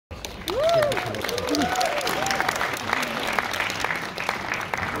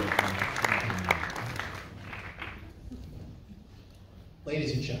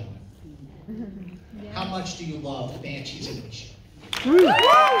Banshees of Inisherin.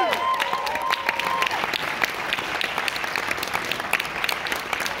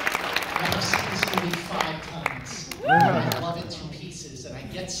 I've seen this movie 5 times. I love it to pieces, and I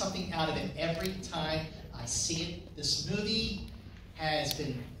get something out of it every time I see it. This movie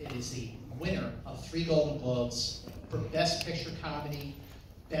it is the winner of 3 Golden Globes for Best Picture Comedy,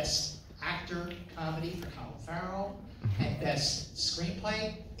 Best Actor Comedy for Colin Farrell, and Best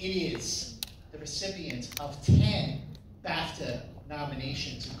Screenplay. It is the recipient of 10 BAFTA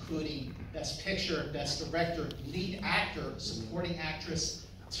nominations, including Best Picture, Best Director, Lead Actor, Supporting Actress,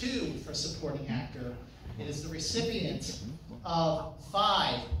 2 for Supporting Actor. It is the recipient of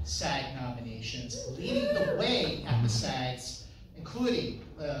 5 SAG nominations, leading the way at the SAGs, including,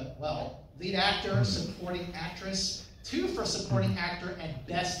 Lead Actor, Supporting Actress, 2 for Supporting Actor, and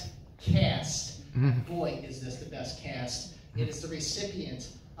Best Cast. Boy, is this the best cast. It is the recipient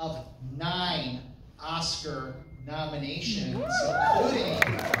of 9 Oscar nominations, including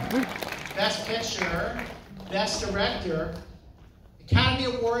Best Picture, Best Director, Academy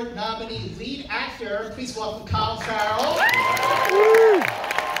Award nominee, Lead Actor. Please welcome Colin Farrell.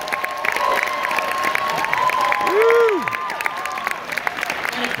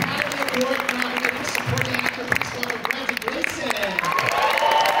 And Academy Award nominated Supporting Actor. Please welcome Gleeson.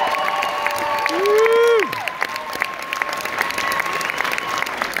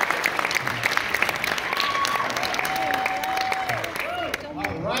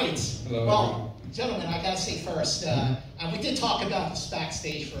 All right. Hello. Well, gentlemen, I gotta say first, and we did talk about this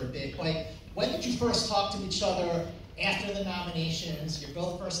backstage for a bit, but when did you first talk to each other after the nominations? You're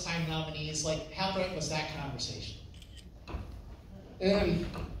both first-time nominees. Like, how great was that conversation?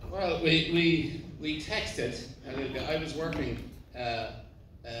 Well, we texted, and I was working an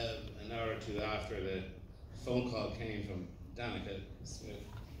hour or 2 after the phone call came from Danica Smith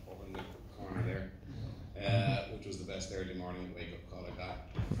over in the corner there, which was the best early morning wake-up call I got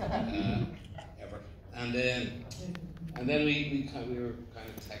ever. And then we were kind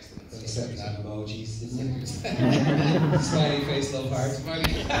of texting and stuff like that. Emojis, smiley face, love heart.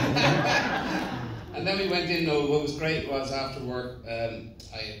 And then we went in. No, what was great was after work,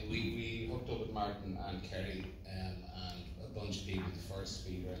 we hooked up with Martin and Kerry and a bunch of people, the first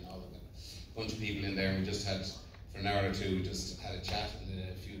speaker and all of them, a bunch of people in there. And we just had, for an hour or 2, we just had a chat and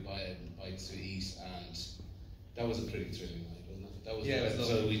a few bites to eat, and that was a pretty thrilling night, wasn't it? That was it was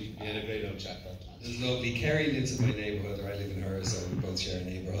so lovely. we had a great old chat that time. It was lovely. Kerry lives in my neighbourhood, or I live in hers, so we both share a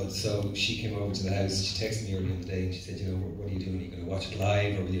neighbourhood. So she came over to the house. She texted me earlier in the day and she said, what are you doing? Are you going to watch it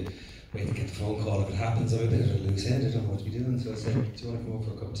live, or will you wait to get the phone call if it happens? I'm a bit of a loose head, I don't know what to be doing. So I said, do you want to come over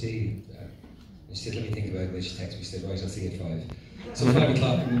for a cup of tea? And she said, let me think about it. And she texted me, she said, right, I'll see you at 5. So 5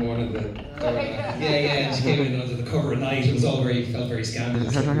 o'clock in the morning, and she came in under the cover of night. It was all felt very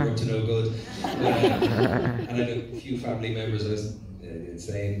scandalous, like we were up to no good. And I had a few family members. I was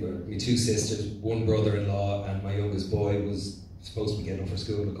saying, my 2 sisters, 1 brother-in-law, and my youngest boy was supposed to be getting up for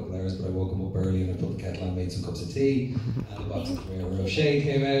school in a couple of hours, but I woke him up early and I put the kettle on, made some cups of tea, and a box of Ferrero Rocher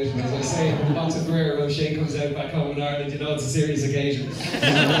came out. And as I say, when a box of Ferrero Rocher comes out back home in Ireland, you know it's a serious occasion.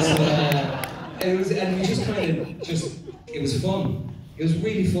 And we just it was fun. It was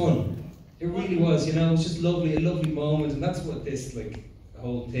really fun. It really was, it was just lovely, a lovely moment, and that's what this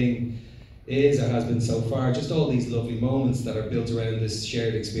whole thing is or has been so far. Just all these lovely moments that are built around this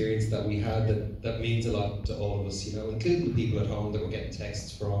shared experience that we had that means a lot to all of us, including the people at home that we're getting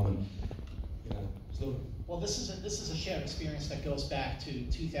texts from, and it's lovely. Well, this is a shared experience that goes back to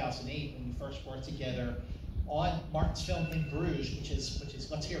 2008 when we first worked together on Martin's film In Bruges, which is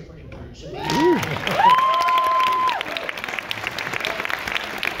let's hear it for In Bruges. When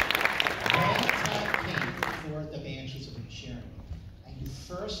the time came for the Banshees of Inisherin, and you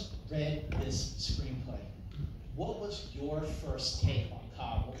first read this screenplay, what was your first take on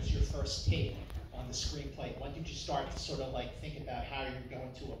Colin? What was your first take on the screenplay? When did you start to sort of think about how you're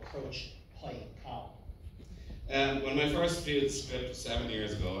going to approach playing Colin? When I first viewed the script 7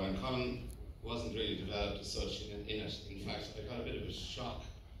 years ago, and Colin wasn't really developed as such in it. In fact, I got a bit of a shock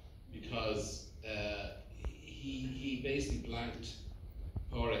because he basically blanked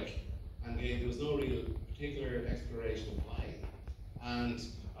Porrick, and there was no real particular exploration of why. And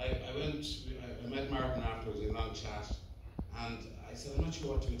I met Martin afterwards in a long chat, and I said, I'm not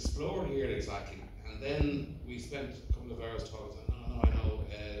sure what to explore here exactly. And then we spent a couple of hours talking. I know.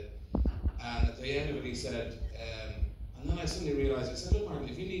 And at the end of it, he said, and then I suddenly realised, I said, look, Martin,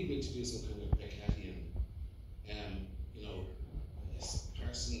 if you need me to do some kind of Beckettian, this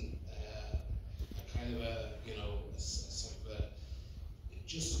person, kind of sort of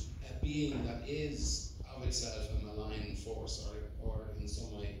just a being that is of itself a malign force or in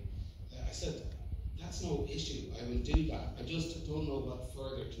some way. I said, that's no issue. I will do that. I just don't know what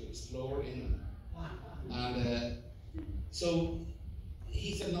further to explore in them. And so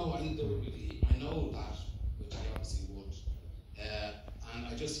he said, no, I know that, which I obviously would. And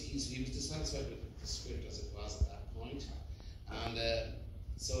he was dissatisfied with the script as it was at that point. And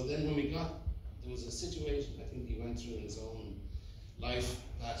so then when there was a situation I think he went through in his own life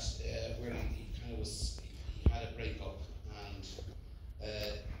that where he had a breakup, and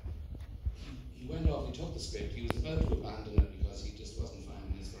he went off, he took the script, he was about to abandon it because he just wasn't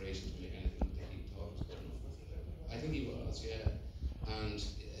finding inspiration to make anything that he thought was good enough. I think he was, yeah. And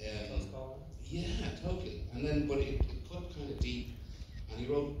yeah, totally. And then, but it cut kind of deep, and he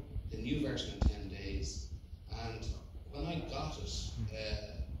wrote the new version in 10 days. And when I got it,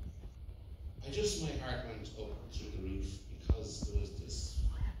 my heart went up through the roof, because there was this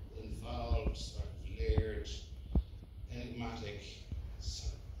involved, sort of layered, enigmatic,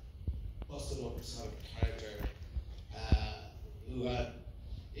 sort of busted up sort of character who had,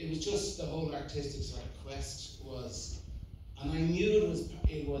 it was just the whole artistic sort of quest was, and I knew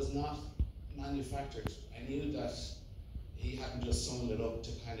it was not manufactured. I knew that he hadn't just summoned it up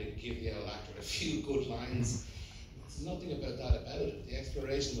to kind of give the old actor a few good lines. There's nothing about that about it. The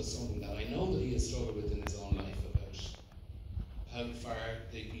exploration was something that I know that he has struggled with in his own life, about how far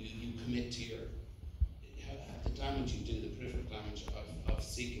you commit to the damage you do, the peripheral damage of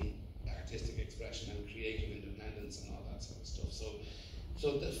seeking artistic expression and creative independence and all that sort of stuff.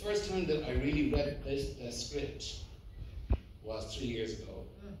 So the first time that I really read the script was 3 years ago,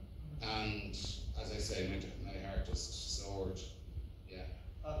 and as I say, my heart just soared. Yeah.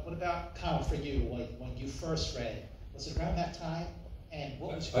 What about, Colin, for you, when you first read it? Was it around that time? And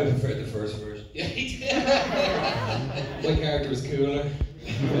what was I preferred the first version. Yeah, he did. My character was cooler.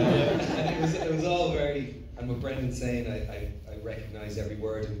 And it was all very, and what Brendan's saying, I recognise every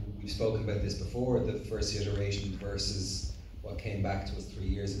word, and we've spoken about this before, the first iteration versus what came back to us 3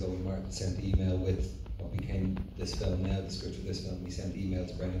 years ago when Martin sent the email with what became this film now, the script for this film. We sent the email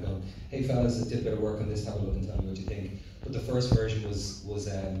to Brendan going, hey fellas, I did a bit of work on this, have a look and tell me what you think. But the first version was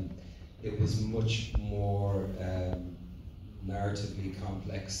it was much more narratively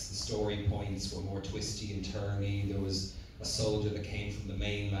complex. The story points were more twisty and turny. There was a soldier that came from the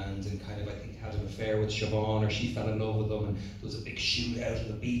mainland and kind of, I think, had an affair with Siobhan, or she fell in love with him, and there was a big shootout on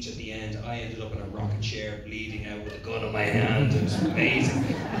the beach at the end. I ended up in a rocking chair, bleeding out with a gun in my hand. It was amazing.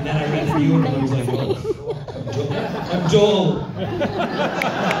 And then I read the new one and I was like, oh, I'm dull.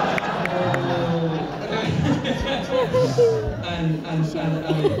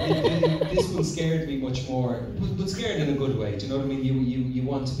 And this one scared me much more, but scared in a good way. Do you know what I mean? You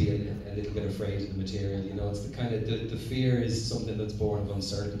want to be a little bit afraid of the material. You know, it's the kind of the fear is something that's born of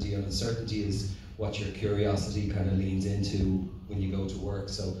uncertainty, and uncertainty is what your curiosity kind of leans into when you go to work.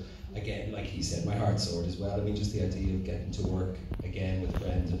 So again, like he said, my heart soared as well. I mean, just the idea of getting to work again with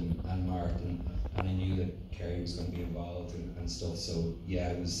Brendan and Martin, and I knew that Kerry was going to be involved and stuff. So yeah,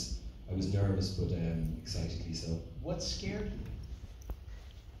 I was nervous, but excitedly so. What scared you?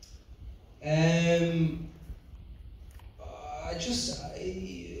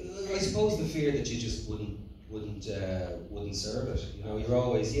 I suppose the fear that you just wouldn't serve it. You know, you're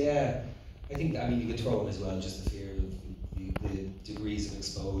always, yeah. I think, I mean, you could throw in as well just the fear of the degrees of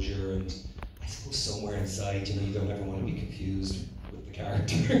exposure, and I suppose somewhere inside, you know, you don't ever want to be confused with the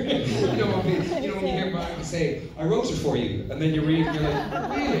character. You know when you hear Martin say, I wrote it for you, and then you read and you're like,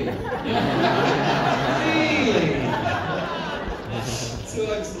 really? Really? So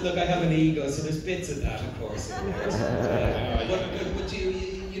look, I have an ego, so there's bits of that, of course. But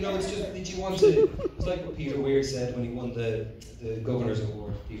you know, it's just, did you want to, it's like what Peter Weir said when he won the Governor's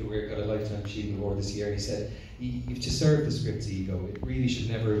Award. Peter Weir got a Lifetime Achievement Award this year. He said, you've to serve the script's ego. It really should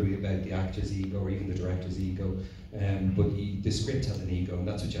never be about the actor's ego or even the director's ego. But the script has an ego, and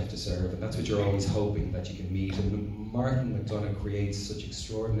that's what you have to serve, and that's what you're always hoping that you can meet. And when Martin McDonagh creates such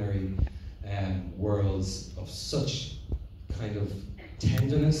extraordinary worlds of such kind of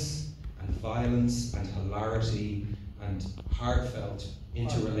tenderness and violence and hilarity and heartfelt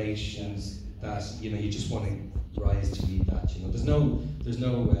interrelations that, you know, you just want to rise to meet that. You know, there's no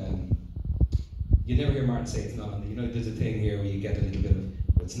you never hear Martin say it's not on the, you know, there's a thing here where you get a little bit of,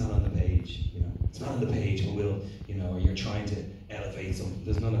 well, it's not on the page, you know, it's not on the page, but we'll, you know, or you're trying to elevate something.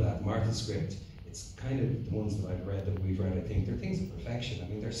 There's none of that. Martin's script, it's kind of the ones that I've read, that we've read, I think they're things of perfection. I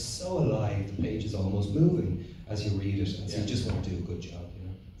mean, they're so alive, the page is almost moving as you read it, and so you just want to do a good job, you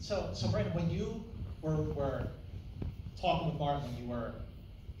know. So Brendan, when you were talking with Martin, when you were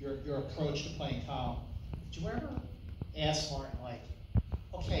your approach to playing Colin, did you ever ask Martin, like,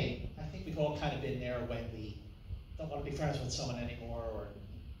 okay, I think we've all kind of been there when we don't want to be friends with someone anymore, or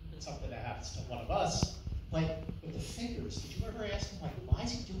something that happens to one of us. But with the fingers, did you ever ask him, like, why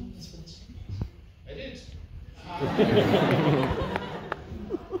is he doing this with his fingers? I did.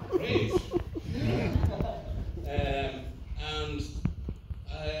 Brave. And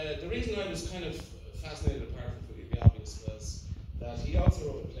the reason I was kind of fascinated, apart from the obvious, was that he also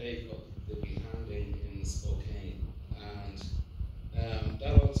wrote a play called The Behanding in Spokane, and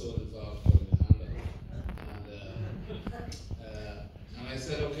that also involved cutting the hand off. And I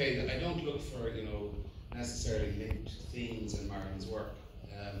said, okay, I don't look for, necessarily linked themes in Martin's work.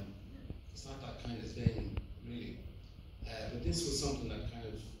 It's not that kind of thing, really. But this was something that kind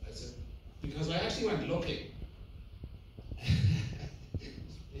of, I said, because I actually went looking.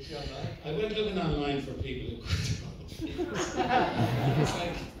 I went looking online for people who could draw fingers. It's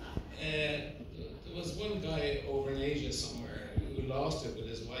like, there was one guy over in Asia somewhere who lost it with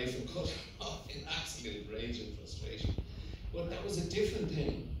his wife and cut him off in absolute rage and frustration. But that was a different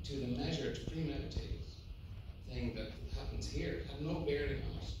thing to the measured, premeditated thing that happens here. It had no bearing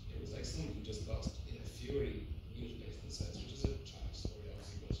on it. It was like somebody who just lost in a fury, mutilated themselves, which is a tragic story,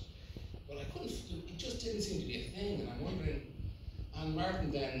 obviously. But I couldn't. It just didn't seem to be a thing, and I'm wondering. And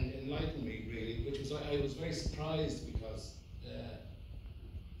Martin then enlightened me, really, which was I was very surprised because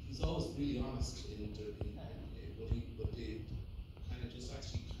he's always really honest in what they kind of just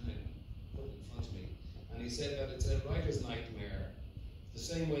actually kind of put in front of me. And he said that it's a writer's nightmare, the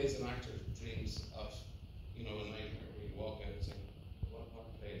same way as an actor dreams of, a nightmare where you walk out and say, what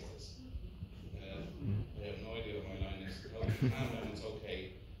play is this? I have no idea what my line is. No, it's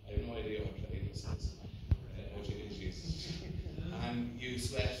okay. I have no idea what play this is. And you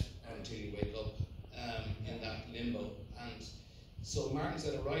sweat until you wake up in that limbo. And so Martin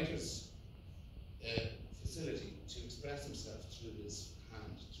said a writer's facility to express himself through his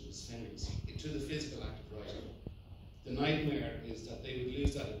hand, through his fingers, through the physical act of writing. The nightmare is that they would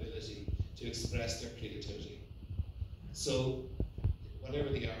lose that ability to express their creativity. So whatever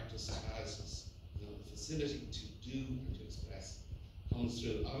the artist has is, the facility to do and to express comes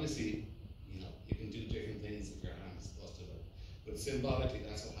through. Obviously, you can do different things if your hand is busted up. But symbolically,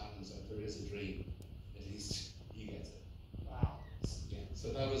 that's what happens. That there is a dream. At least he gets it. Wow. Yeah. So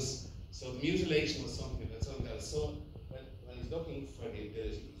the mutilation was something that was so. When he's looking for the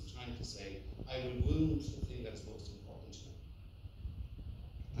ability, he's trying to say, I will wound the thing that's most important to me.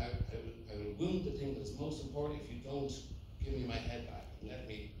 I will wound the thing that's most important if you don't give me my head back and let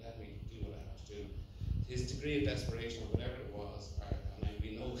me do what I have to do. His degree of desperation, or whatever it was,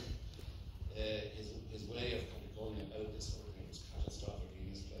 we know his way of kind of going about this whole thing was catastrophically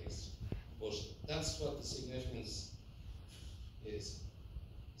misplaced. But that's what the significance is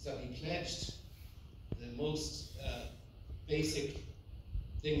that he pledged the most basic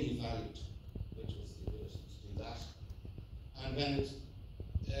thing he valued, which was the ability to do that. And when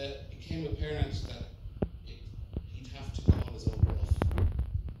it became apparent that he'd have to call his own bluff,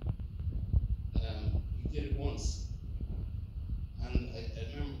 he did it once. And I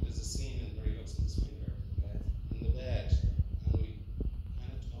remember there's a scene where he looks at his finger in the bed, and we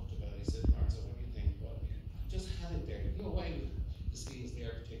kind of talked about it. He said, Martha, what do you think? Well, just had it there. You know why the scene's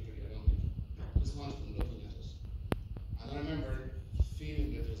there particularly, I don't think. I just wanted him looking at it. And I remember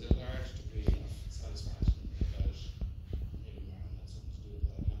feeling that there was a large degree of satisfaction about, maybe Martin had something to do with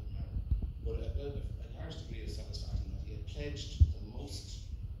that, I can't remember. But a large degree of satisfaction that he had pledged the most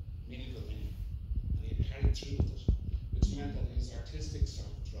meaningful thing, and he had carried through with it. Which meant that his artistic sort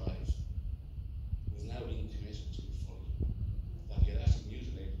of drive was now being committed to fully. That he had actually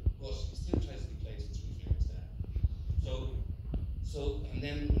mutilated, but he still tries to be played with 3 fingers down. And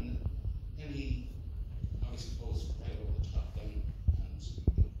then he obviously goes right over the top then, and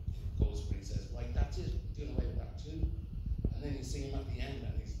it goes where he says, right, that's it, doing away with that too. And then you see him at the end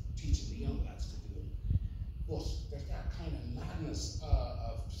and he's teaching the young lads to do it. But there's that kind of madness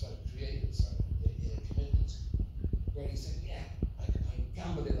of sort of creative sort of commitment, where he said, yeah, I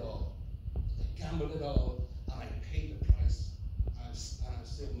gambled it all. I gambled it all, and I paid the price, and I'm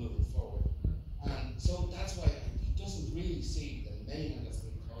still moving forward. And so that's why he doesn't really see the mayhem that's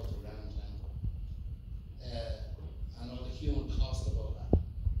been caused around him, and all the human cost of all that.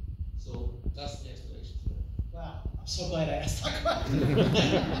 So that's the explanation for it. Wow, I'm so glad I asked that question.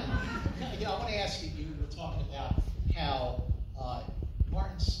 I want to ask you, you were talking about how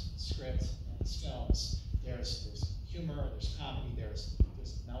Martin's script and his films, there's humor, there's comedy, there's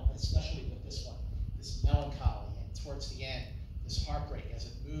especially with this one, this melancholy, and towards the end, this heartbreak as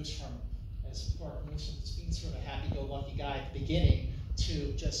it moves from being sort of a happy-go-lucky guy at the beginning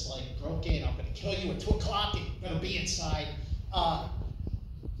to just like broken, I'm going to kill you at 2 o'clock and you're going to be inside.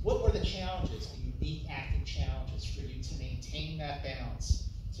 What were the challenges, the unique acting challenges for you to maintain that balance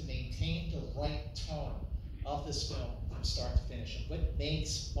to maintain the right tone of this film from start to finish? And what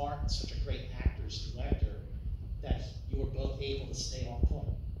makes Martin such a great actor's director that you were both able to stay on point?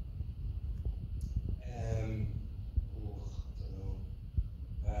 I don't know.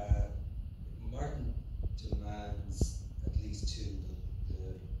 Martin demands at least two.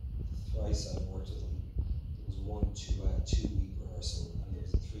 The thrice I've worked with him, there was one 2-week rehearsal, and there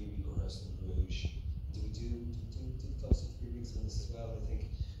was a 3-week rehearsal in Bruges. Did we do close to 3 weeks in this as well? I think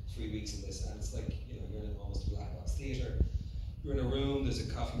 3 weeks in this, and it's like, you know, you're in almost a black box theatre. You're in a room, there's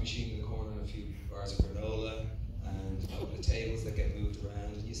a coffee machine in the corner and a few bars of granola and a couple of tables that get moved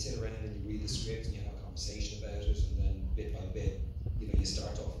around, and you sit around and you read the script and you have a conversation about it, and then bit by bit, you know, you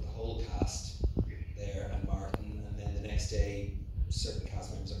start off with the whole cast there and Martin, and then the next day certain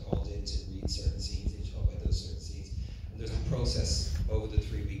cast members are called in to read certain scenes and you talk about those certain scenes. And there's a process over the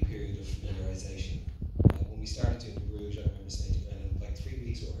 3-week period of familiarization. When we started doing Bruges, I remember saying to Brennan, like 3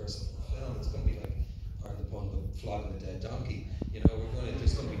 weeks of rehearsal for the film, it's going to be like, pardon the pun, but flogging a dead donkey. You know,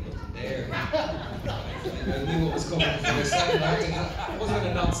 there's going to be nothing there. I knew what was coming before I started acting. I wasn't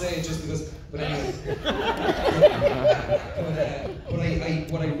going to not say it just because, but anyway.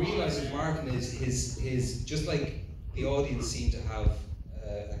 What I realised with Martin is his just like the audience seemed to have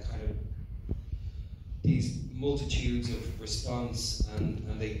a kind of these multitudes of response,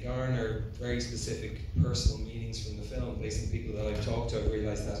 and they garner very specific personal meanings from the film. Based on people that I've talked to, I've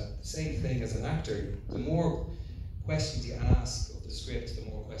realised that same thing as an actor. The more questions you ask of the script, the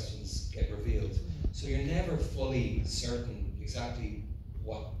more questions get revealed. So you're never fully certain exactly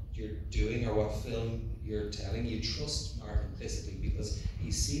what you're doing or what film you're telling. You trust Martin implicitly because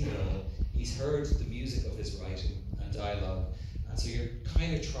he's seen it all. He's heard the music of his writing and dialogue, and so you're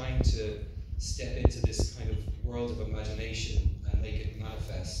kind of trying to step into this kind of world of imagination and make it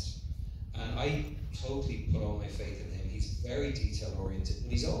manifest. And I totally put all my faith in him. He's very detail oriented,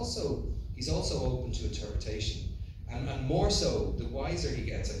 but he's also open to interpretation. And more so, the wiser he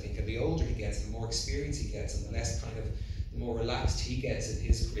gets, I think, and the older he gets, and the more experience he gets, and the less kind of, the more relaxed he gets in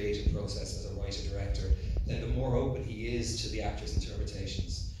his creative process as a writer-director, then the more open he is to the actor's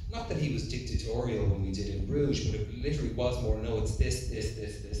interpretations. Not that he was dictatorial when we did in Bruges, but it literally was more, no, it's this.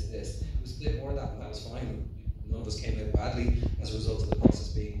 It was a bit more of that, and that was fine. None of us came out badly as a result of the process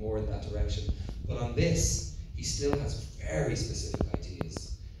being more in that direction. But on this, he still has very specific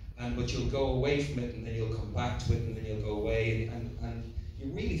ideas. But you'll go away from it, and then you'll come back to it, and then you'll go away, and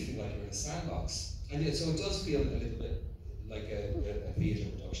you really feel like you're in a sandbox. And so it does feel a little bit like a theatre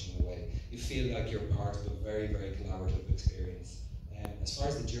production in a way. You feel like you're part of a very, very collaborative experience. As far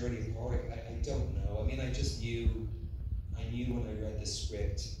as the journey of Warwick, I don't know. I mean, I knew when I read the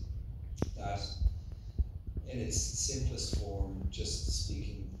script that in its simplest form, just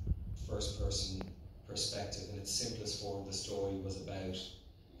speaking first person perspective, in its simplest form, the story was about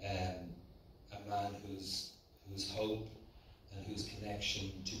a man whose hope and whose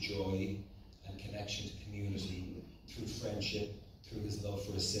connection to joy and connection to community through friendship, through his love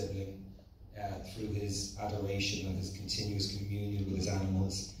for his sibling, through his adoration and his continuous communion with his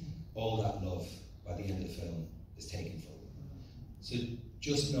animals, all that love by the end of the film is taken from him. So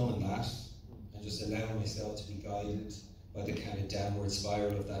just knowing that and just allowing myself to be guided by the kind of downward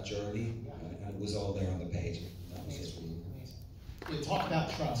spiral of that journey, and it was all there on the page. That was just really We talk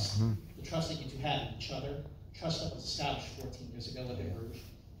about trust, the trust that you two had in each other, trust that was established 14 years ago with Bruges,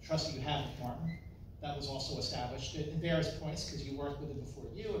 trust that you have with Martin, that was also established at various points because you worked with him before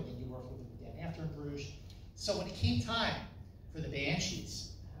you, and then you worked with him again after Bruges. So when it came time for the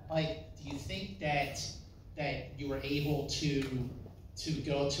Banshees, like, do you think that you were able to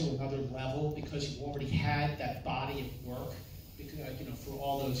go to another level because you already had that body of work, because, for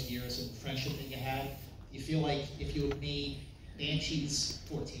all those years of friendship that you had? Do you feel like if you had made Banshees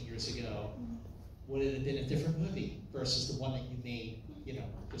 14 years ago, would it have been a different movie versus the one that you made,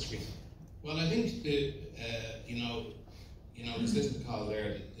 this recently? Well, I think that, just listening to Colin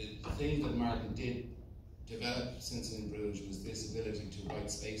there, the thing that Martin did develop since in Bruges was this ability to write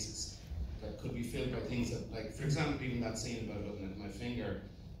spaces that could be filled by things that, like, for example, even that scene about looking at my finger,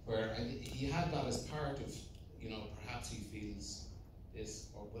 where he had that as part of, perhaps he feels this,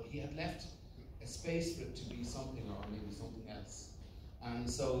 but he had left a space for it to be something or maybe something else. And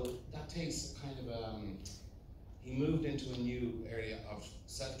so that takes kind of, he moved into a new area of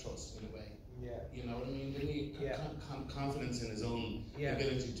self-trust in a way. Yeah. You know what I mean? Then he confidence in his own Yeah.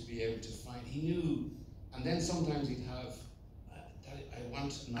 ability to be able to find. He knew, and then sometimes he'd have, I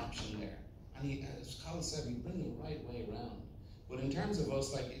want an option there. And he, as Colin said, he'd bring the right way around. But in terms of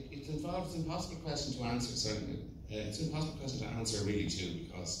us, like, it's an impossible question to answer, certainly. It's an impossible question to answer, really, too,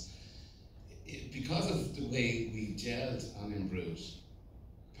 because of the way we gelled on In Bruges,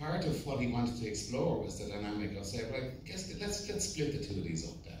 part of what he wanted to explore was the dynamic of say, well, I guess let's split the two of these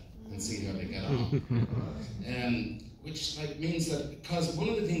up then and see how they get on. Which like means that because one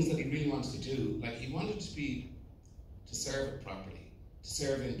of the things that he really wanted to do, like he wanted to serve it properly, to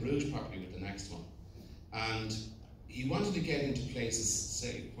serve in Bruges properly with the next one, and he wanted to get into places,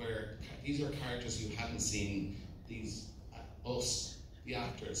 say, where these are characters you hadn't seen the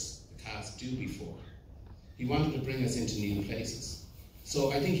actors, the cast, do before. He wanted to bring us into new places.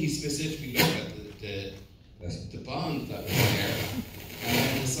 So I think he specifically looked at the bond that was there, and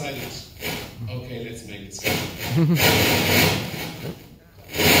then decided, okay, let's make it special.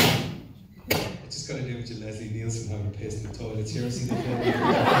 I just got an image of Leslie Nielsen having a piss in the toilet. You ever seen the film?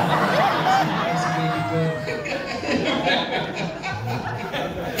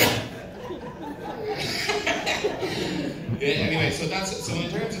 Yeah, anyway, so in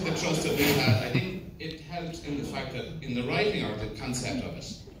terms of the trust that we had, I think it helped in the fact that in the writing or the concept of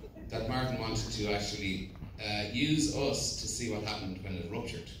it, that Martin wanted to actually use us to see what happened when it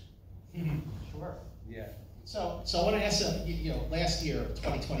ruptured. Sure. Yeah. So I want to ask last year,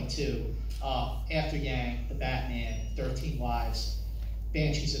 2022, after Yang, The Batman, 13 Wives,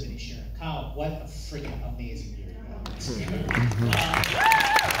 Banshees of Inisherin. Colin, what a freaking amazing year you had.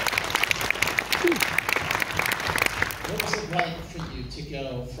 What was it like for you to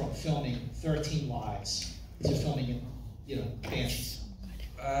go from filming 13 Wives to filming, Banshees?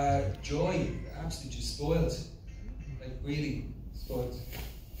 Joy, absolutely just spoiled. Like really spoiled.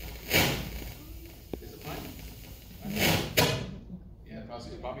 Is it fine? Yeah,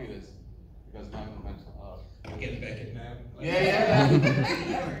 probably it is. Because mine went I'm getting back at now. Yeah.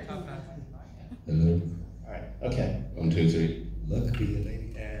 Hello. All right. Okay. 1, 2, 3. Look, be a lady.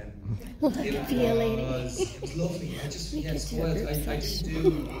 It was lovely. I just spoiled.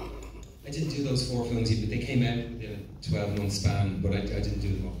 I didn't do those 4 films, but they came out within a 12-month span. But I didn't do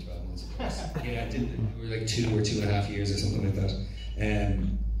them over 12 months. Of course. Yeah, I did. We were like 2 or 2.5 years or something like that.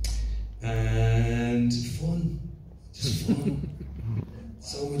 And fun, just fun.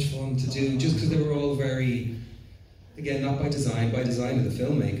 So much fun to do, just because they were all very, again, not by design of the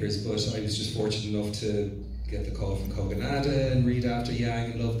filmmakers, but I was just fortunate enough to get the call from Koganada and read after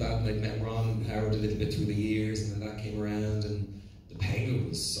Yang and loved that, and I'd met Ron and Howard a little bit through the years, and then that came around, and the Penguin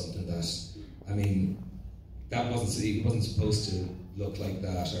was something that, I mean, it wasn't supposed to look like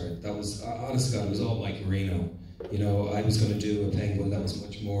that, or that was, honest to God, it was all Mike Marino. I was going to do a Penguin that was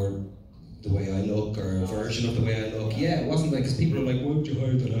much more the way I look, or a version of the way I look. Yeah, it wasn't like, because people are like, why would you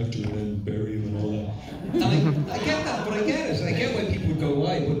hire that actor and then bury him and all that? And I get that, but I get it. I get why people would go,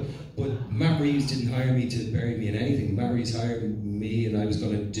 why? But Matt Reeves didn't hire me to bury me in anything. Matt Reeves hired me and I was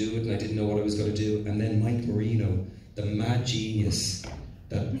going to do it and I didn't know what I was going to do. And then Mike Marino, the mad genius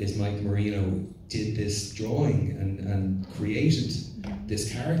that is Mike Marino, did this drawing and created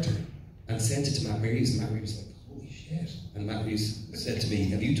this character and sent it to Matt Reeves. And Matt Reeves was like, holy shit. And Matt Reeves said to me,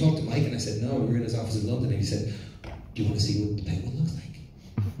 have you talked to Mike? And I said, no, we were in his office in London. And he said, do you want to see what the Penguin looks like?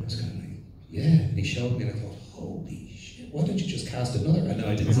 I was kind of like, yeah. And he showed me and I thought, holy shit, why don't you just cast another? I know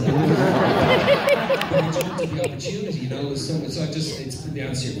I didn't say that. But I jumped at the opportunity, it was so much. So it's the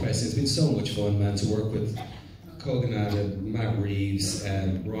answer to your question, it's been so much fun, man, to work with Koganada, Matt Reeves,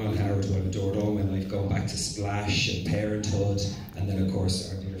 Ron Howard, who I've adored all my life, going back to Splash and Parenthood, and then of course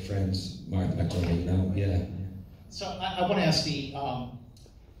our dear friend Martin McDonagh, yeah. So I want to ask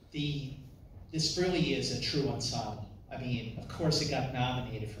this really is a true ensemble. I mean, of course it got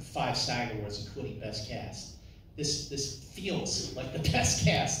nominated for 5 SAG Awards, including Best Cast. This feels like the best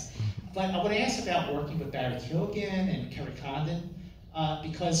cast. But I want to ask about working with Barry Keoghan and Kerry Condon,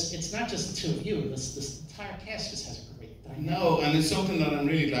 because it's not just the two of you. This entire cast just has a great dynamic. No, and it's something that I'm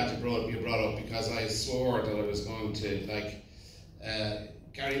really glad you brought up, because I swore that I was going to, like,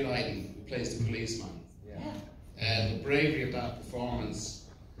 Gary Lydon, who plays the policeman. The bravery of that performance,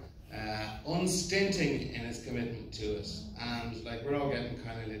 unstinting in his commitment to it, and like we're all getting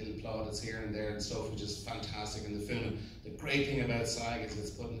kind of little plaudits here and there and stuff, which is fantastic in the film. The great thing about SAG is it's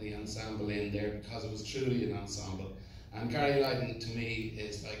putting the ensemble in there because it was truly an ensemble. And Gary Lydon to me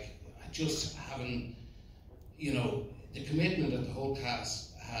is like just having, the commitment that the whole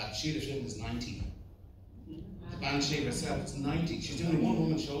cast had. Sheila Flynn is 90. The Banshee herself is 90. She's doing a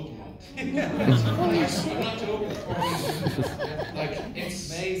one-woman show tomorrow. I'm not joking. Like,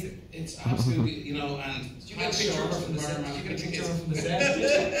 it's amazing. It's absolutely, and Did you get a picture from the set?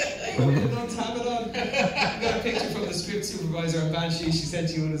 Don't tap it on. You got a picture from the script supervisor on Banshees. She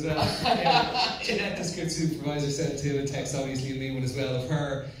sent you one as well. Jeanette, the script supervisor, sent to a text, obviously, and me one as well, of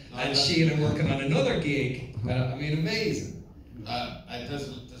her and she and him working on another gig. I mean, amazing. There's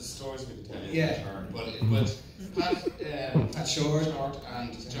stories we can tell you Yeah. about her, but Pat Short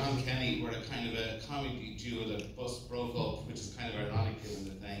and John Kenny were a kind of a comedy duo that broke up, which is kind of ironic given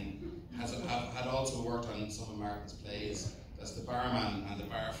the thing. Had also worked on some of Martin's plays. That's The Barman and The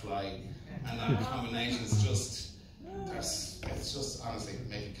Barfly, and that combination is just, it's just honestly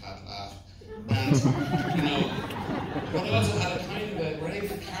making a cat laugh. And, you know, but also had a kind of we're able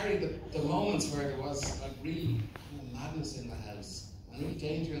to carry the moments where there was like really madness in the house and real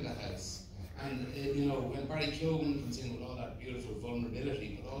danger in the house. And, you know, when Barry Keoghan comes in with all that beautiful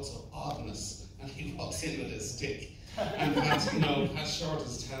vulnerability, but also oddness, and he walks in with his stick. And Pat Short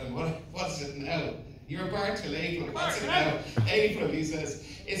is telling him, what is it now? You're barred till April, what's it now? April, he says.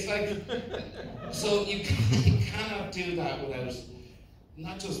 It's like, so you cannot do that without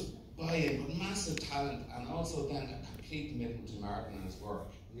not just buy-in, but massive talent, and also then a complete commitment to Martin and his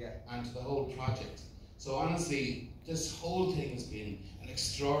work, and to the whole project. So honestly, this whole thing has been an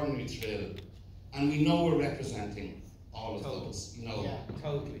extraordinary thrill, and we know we're representing all of those, you know. Yeah,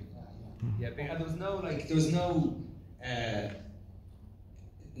 totally. Yeah, and there was no,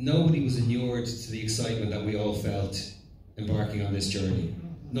 nobody was inured to the excitement that we all felt embarking on this journey.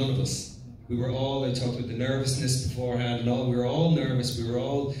 None of us. We were all, I talked about the nervousness beforehand and all, we were all nervous, we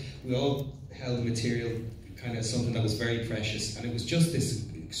all held the material kind of something that was very precious, and it was just this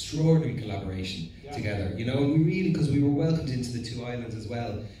extraordinary collaboration together, you know, and we really, because we were welcomed into the two islands as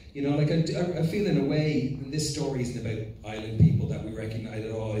well, you know, like I feel in a way, this story isn't about island people that we recognise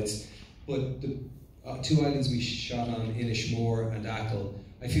at all, but the two islands we shot on, Inisherin and Achill,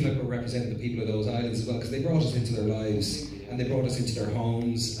 I feel like we're representing the people of those islands as well, because they brought us into their lives, and they brought us into their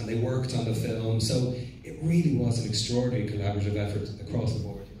homes, and they worked on the film, so it really was an extraordinary collaborative effort across the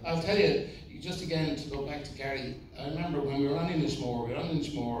board. I'll tell you, just again to go back to Gary, I remember when we were on Inisherin,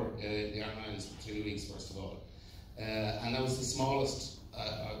 the Iron Islands for 3 weeks first of all, and that was the smallest,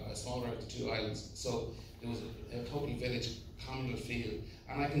 smaller of the two islands, so there was a total village, communal feel,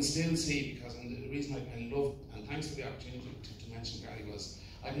 and I can still see, because, and the reason I love, and thanks for the opportunity to mention Gary, was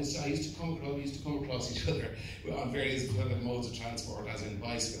we used to come across each other on various modes of transport, as in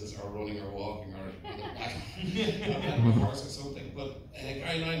bicycles or running or walking or on the back of a horse or something. But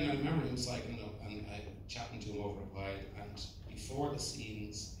Gary Lydon, I remember him cycling up and chatting to him over a pint, and before the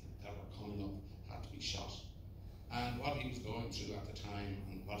scenes that were coming up had to be shot, and what he was going through at the time,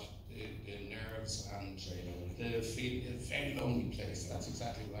 and what the nerves and the feeling, a very lonely place. That's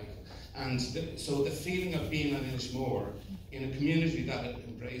exactly right. And so the feeling of being on Inisherin in a community that had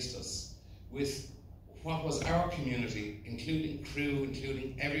embraced us with what was our community, including crew,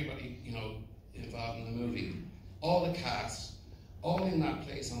 including everybody, you know, involved in the movie, all the cast, all in that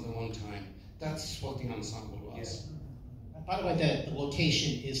place on the one time. That's what the ensemble was. Yeah. By the way, the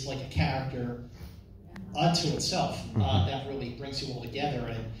location is like a character unto itself. That really brings you all together.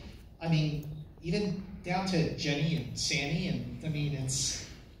 And I mean, even down to Jenny and Sammy, and I mean, you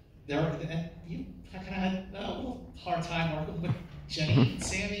kind of had a little hard time working with Jenny and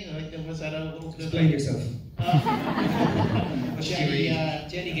Sammy. Like, was that a little bit? Explain yourself.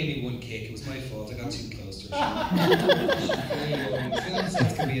 Jenny gave me one kick. It was my fault. I got too close to her. Film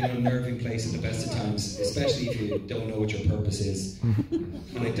sets can be an unnerving place at the best of times, especially if you don't know what your purpose is.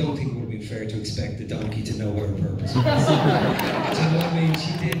 And I don't think it would have been fair to expect the donkey to know what her purpose was. Do you know what I mean?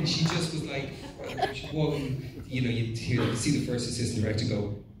 She didn't. She just was like, you know, you'd see the first assistant director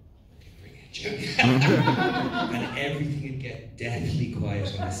go, and everything would get deathly quiet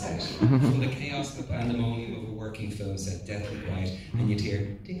on the set. From the chaos and the pandemonium of a working film set, deathly quiet, and you'd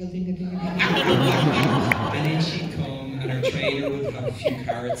hear dingle, dingle, dingle, dingle. And then she'd come, and her trainer would have a few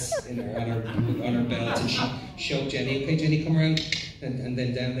carrots on her belt, and she'd show Jenny, okay, Jenny, come around, and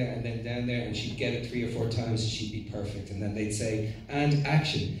then down there, and then down there, and she'd get it 3 or 4 times, and she'd be perfect, and then they'd say, and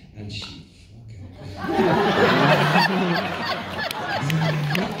action, and she'd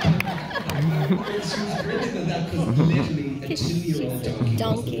She was brilliant at that because literally a 2-year-old donkey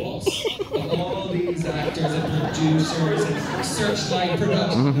was the boss of all these actors and producers and Searchlight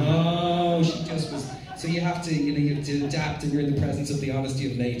production. No, she just was. So you have to, you have to adapt, and you're in the presence of the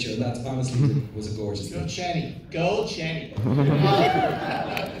honesty of nature. And that honestly was a gorgeous thing. Go Jenny, go Jenny.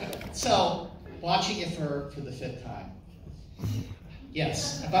 So watching it for the 5th time.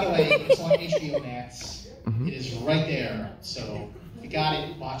 Yes. And by the way, it's on HBO Max. It is right there. So if you got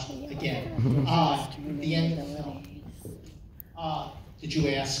it, watch it again. The end of the film. Did you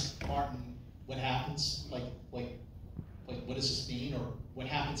ask Martin what happens? Like, what does this mean, or what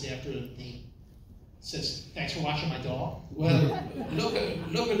happens after he says, "Thanks for watching my dog"? Well,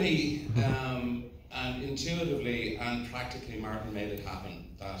 luckily and intuitively and practically, Martin made it happen.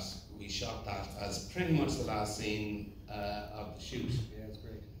 That we shot that as pretty much the last scene of the shoot. Yeah, it's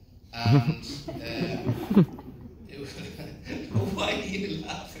great. And Why are you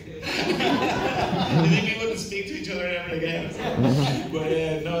laughing? You think we wouldn't speak to each other ever again?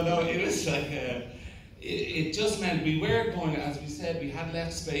 But no, it was like, it just meant we were going, as we said, we had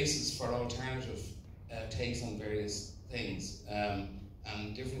left spaces for alternative takes on various things,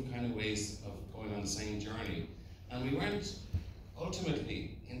 and different kind of ways of going on the same journey. And we weren't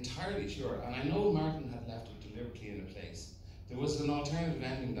ultimately entirely sure, and I know Martin had left it deliberately in a place. There was an alternative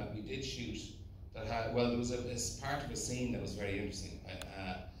ending that we did shoot that had, well, there was a part of a scene that was very interesting.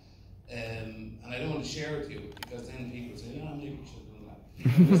 And I don't want to share with you because then people say, oh, maybe we should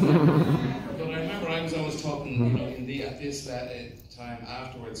have done that. But I remember I was always talking, you know, at this time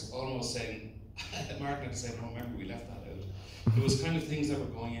afterwards, almost saying, Martin had to say, no, remember we left that out. There was kind of things that were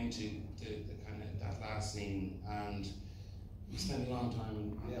going into the kind of that last scene, and we spent a long time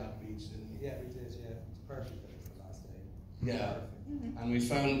on that beach, didn't we? Yeah, we did, yeah. It's perfect that it was the last day. Yeah. And we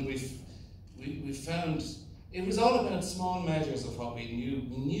found it was all about small measures of what we knew.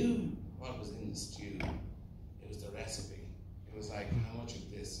 We knew what was in the stew. It was the recipe. It was like how much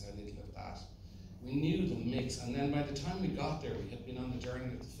of this, how little of that. We knew the mix, and then by the time we got there, we had been on the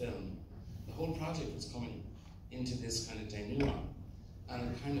journey of the film. The whole project was coming into this kind of denouement, and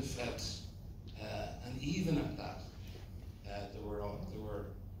it kind of felt, and even at that, there were.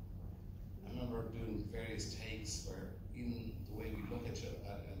 I remember doing various takes where even the way we look at each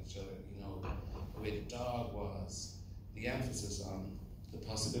other, you know, the way the dog was, the emphasis on the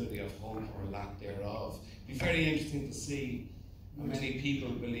possibility of hope or lack thereof. It'd be very interesting to see how many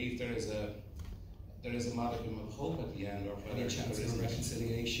people believe there is a modicum of hope at the end, or any chance of a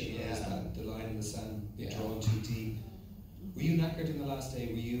reconciliation. Yeah. Or is that the line in the sand Yeah. drawn too deep? Were you knackered in the last day?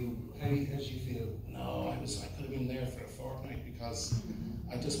 Were you? How did you feel? No, I could have been there for a fortnight because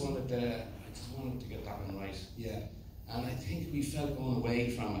I just wanted to get that one right. Yeah. And I think we felt going away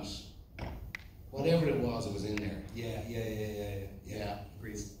from it. Whatever it was in there. Yeah.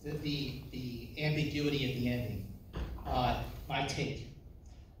 Agreed. The ambiguity of the ending, my take,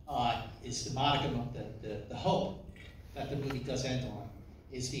 is the modicum of the hope that the movie does end on,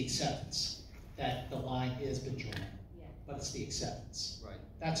 is the acceptance that the line has been drawn. Yeah. But it's the acceptance. Right.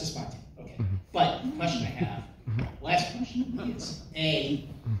 That's just my take. Okay. But the question I have, last question, is A,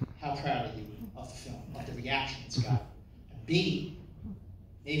 how proud are you of the film, of the reaction it's got? And B,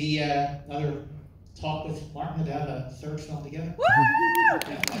 maybe another talk with Martin about a third film together? Yeah,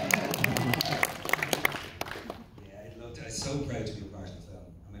 I'm so proud to be a part of the film.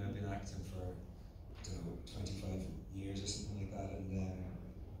 I mean, I've been acting for, I don't know, 25 years or something like that, and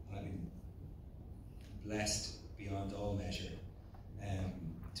I've been blessed beyond all measure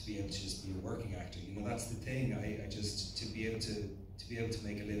to be able to just be a working actor. You know, that's the thing. I just to be able to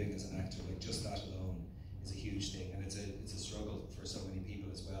make a living as an actor, like just that alone, is a huge thing, and it's a struggle for so many people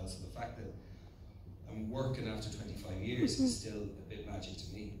as well. So the fact that I'm working after 25 years is still a bit magic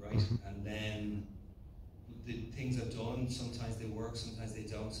to me, right? And then the things I've done, sometimes they work, sometimes they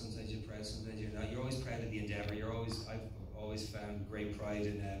don't, sometimes you're proud, sometimes you're not. You're always proud of the endeavour. I've always found great pride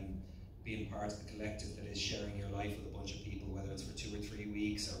in being part of the collective that is sharing your life with a bunch of people, whether it's for 2 or 3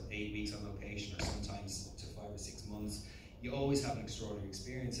 weeks or 8 weeks on location, or sometimes up to 5 or 6 months. You always have an extraordinary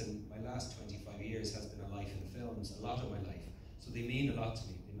experience, and my last 25 years has been a life in films, a lot of my life. So they mean a lot to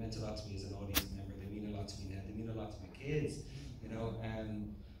me. They meant a lot to me as an audience member. They mean a lot to me now. They mean a lot to my kids, you know.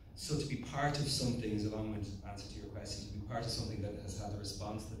 So to be part of something is a long-winded answer to your question. To be part of something that has had the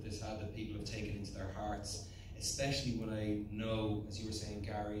response that this had, that people have taken into their hearts, especially when I know, as you were saying,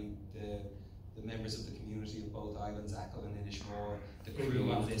 Gary, the members of the community of both islands, Achill and Inisherin, the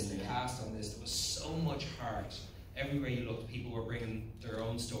crew on this, the cast on this, there was so much heart. Everywhere you looked, people were bringing their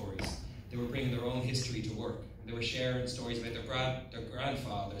own stories. They were bringing their own history to work. They were sharing stories about their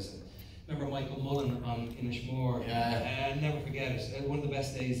grandfathers. And remember Michael Mullen on Inisherin? Yeah. I'll never forget it. One of the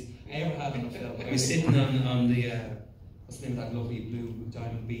best days I ever had on a film. I was sitting on the, what's the name of that lovely blue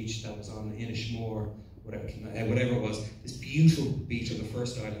diamond beach that was on Inisherin, whatever it was. This beautiful beach of the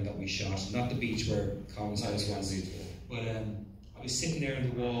first island that we shot, not the beach where Colin's house was. But I was sitting there on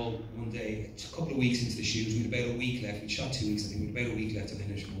the wall one day, a couple of weeks into the shoot. We had about a week left. We shot 2 weeks, I think. We had about a week left on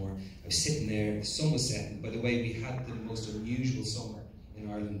Inisherin. I was sitting there. The sun was setting. By the way, we had the most unusual summer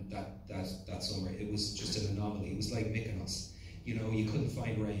in Ireland that summer. It was just an anomaly. It was like Mykonos. You know, you couldn't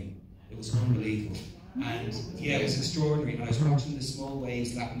find rain. It was unbelievable. And yeah, it was extraordinary. And I was watching the small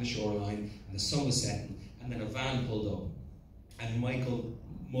waves lapping the shoreline, and the sun was setting. And then a van pulled up, and Michael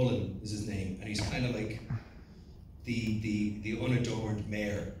Mullen is his name, and he's kind of like the unadorned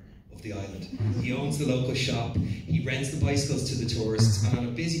mayor of the island. He owns the local shop, he rents the bicycles to the tourists, and on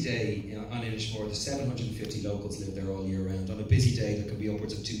a busy day on Inisherin, there's 750 locals live there all year round. On a busy day, there can be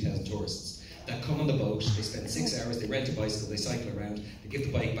upwards of 2,000 tourists that come on the boat, they spend 6 hours, they rent a bicycle, they cycle around, they give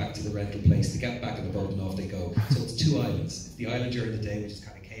the bike back to the rental place, they get back on the boat and off they go. So it's 2 islands. It's the island during the day, which is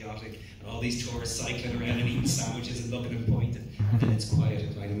kind of chaotic, and all these tourists cycling around and eating sandwiches and looking and pointing, and then it's quiet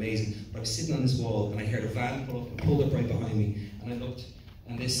and kind of amazing. But I was sitting on this wall and I heard a van pull up and pulled up right behind me, and I looked,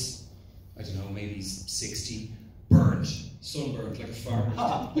 and this, I don't know, maybe he's 60, burnt, sunburnt, like a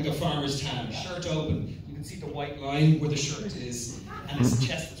farmer's tan, shirt open. You can see the white line where the shirt is, and his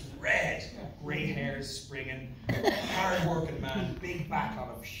chest is red, grey hairs springing, hard-working man, big back on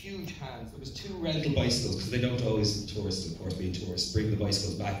him, huge hands. There was 2 rental bicycles, because they don't always, tourists, of course, being tourists, bring the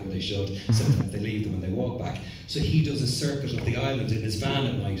bicycles back where they should. Sometimes they leave them and they walk back. So he does a circuit of the island in his van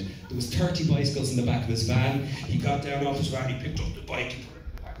at night. There was 30 bicycles in the back of his van. He got down off his van, he picked up the bike, he put it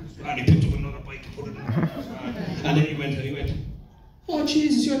in the back of his van, he picked up another bike, he put it in the back of his van. And then he went, oh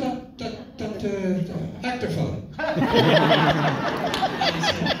Jesus, you're that actor fella.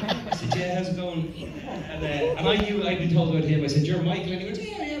 I said, yeah, how's it going? And I knew I'd been told about him. I said, you're Michael? And he went,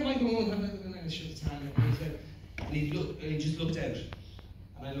 yeah, Michael. And I shook his hand. And he just looked out.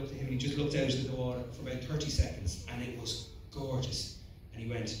 And I looked at him, and he just looked out into the water for about 30 seconds. And it was gorgeous. And he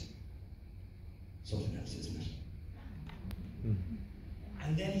went, something else, isn't it?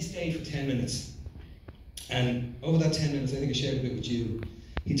 And then he stayed for 10 minutes. And over that 10 minutes, I think I shared a bit with you,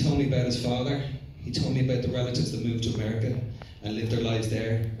 he told me about his father. He told me about the relatives that moved to America and lived their lives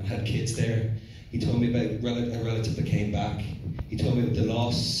there and had kids there. He told me about a relative that came back. He told me about the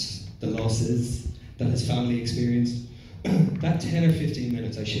losses that his family experienced. That 10 or 15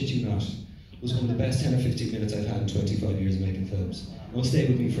 minutes, I shit you not, was one of the best 10 or 15 minutes I've had in 25 years of making films. It will stay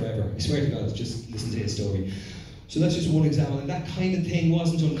with me forever. I swear to God, just listen to his story. So that's just one example, and that kind of thing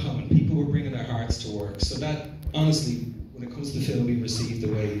wasn't uncommon. People were bringing their hearts to work. So that, honestly, when it comes to the film being received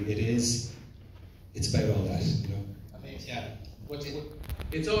the way it is, it's about all that, you know. Amazing. Yeah.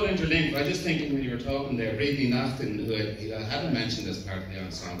 It's all interlinked. I just thinking when you were talking there, Brady Nafton, who I hadn't mentioned as part of the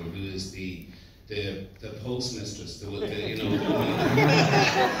ensemble, who is the postmistress,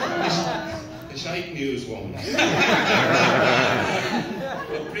 the shite news woman.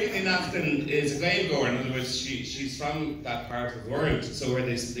 But Brady Nafton is a Gaelgoer. In other words, she's from that part of the world, so where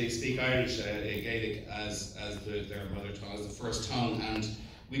they speak Irish, Gaelic as their mother tongue, as the first tongue, and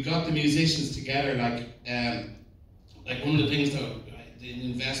we got the musicians together like one of the things that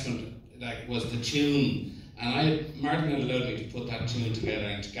the investment was the tune, and Martin had allowed me to put that tune together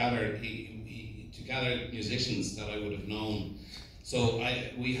and to gather musicians that I would have known. So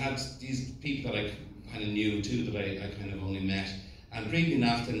we had these people that I kind of knew too, that I kind of only met. And Brady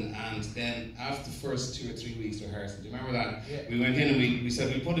Nafton, and then after the first 2 or 3 weeks rehearsal, do you remember that? Yeah. We went in and we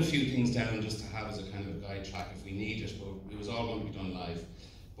said we put a few things down just to have as a kind of a guide track if we need it, but it was all going to be done live.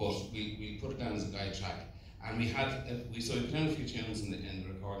 But we put it down as a guide track. And we put down a few tunes in the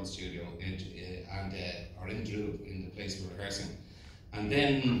recording studio or in Drew, in the place we were rehearsing. And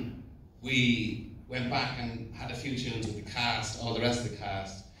then we went back and had a few tunes with the cast, all the rest of the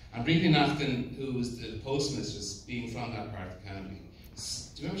cast. And Brady Nafton, who was the postmistress, being from that part of the county,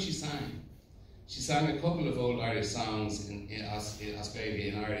 do you remember she sang? She sang a couple of old Irish songs in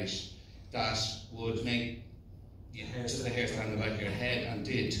Australia in Irish that would make just the hair stand on the back of your head, and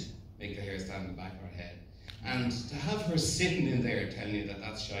did make the hair stand on the back of her head. And to have her sitting in there telling you that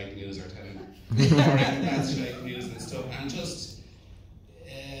that's shite news, or telling you that's shite news and stuff, and just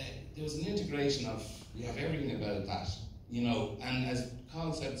there was an integration of everything about that, you know. And as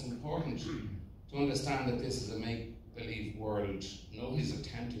Colin said, it's important to understand that this is a make-believe world. Nobody's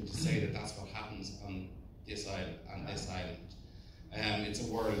attempting to say that that's what happens on this island and this island. It's a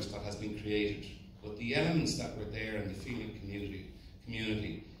world that has been created, but the elements that were there and the feeling community.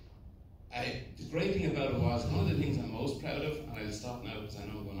 The great thing about it was, one of the things I'm most proud of, and I'll stop now because I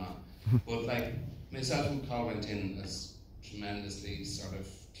know I'm going on, but like myself and Colin went in as tremendously sort of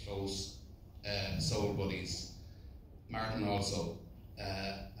close soul buddies, Martin also,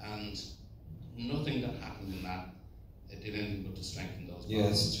 and nothing that happened in that did anything but to strengthen those bonds.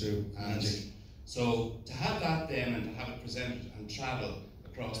 Yes, it's true. And so to have that then, and to have it presented and travel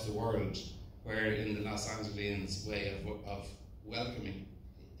across the world, where in the Los Angeles way of welcoming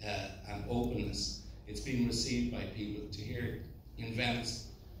and openness, it's been received by people. To hear in Venice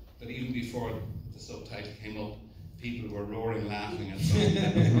that even before the subtitle came up, people were roaring laughing and something.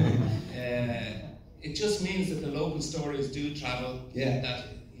 It just means that the local stories do travel. Yeah. That,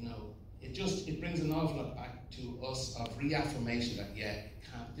 you know, it brings an awful lot back to us of reaffirmation that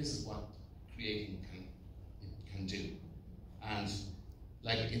this is what creating can do. And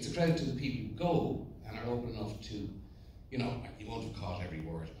Like, it's a credit to the people who go and are open enough to, you know, you won't have caught every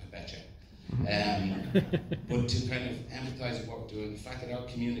word, I bet you. But to kind of empathise with what we're doing, the fact that our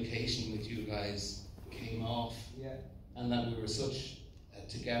communication with you guys came off, and that we were such a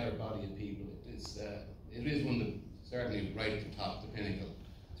together body of people, it is one that certainly right at the top, the pinnacle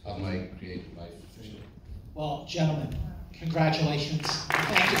of my creative life, for sure. Well, gentlemen, congratulations.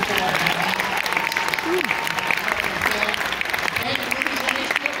 Thank you for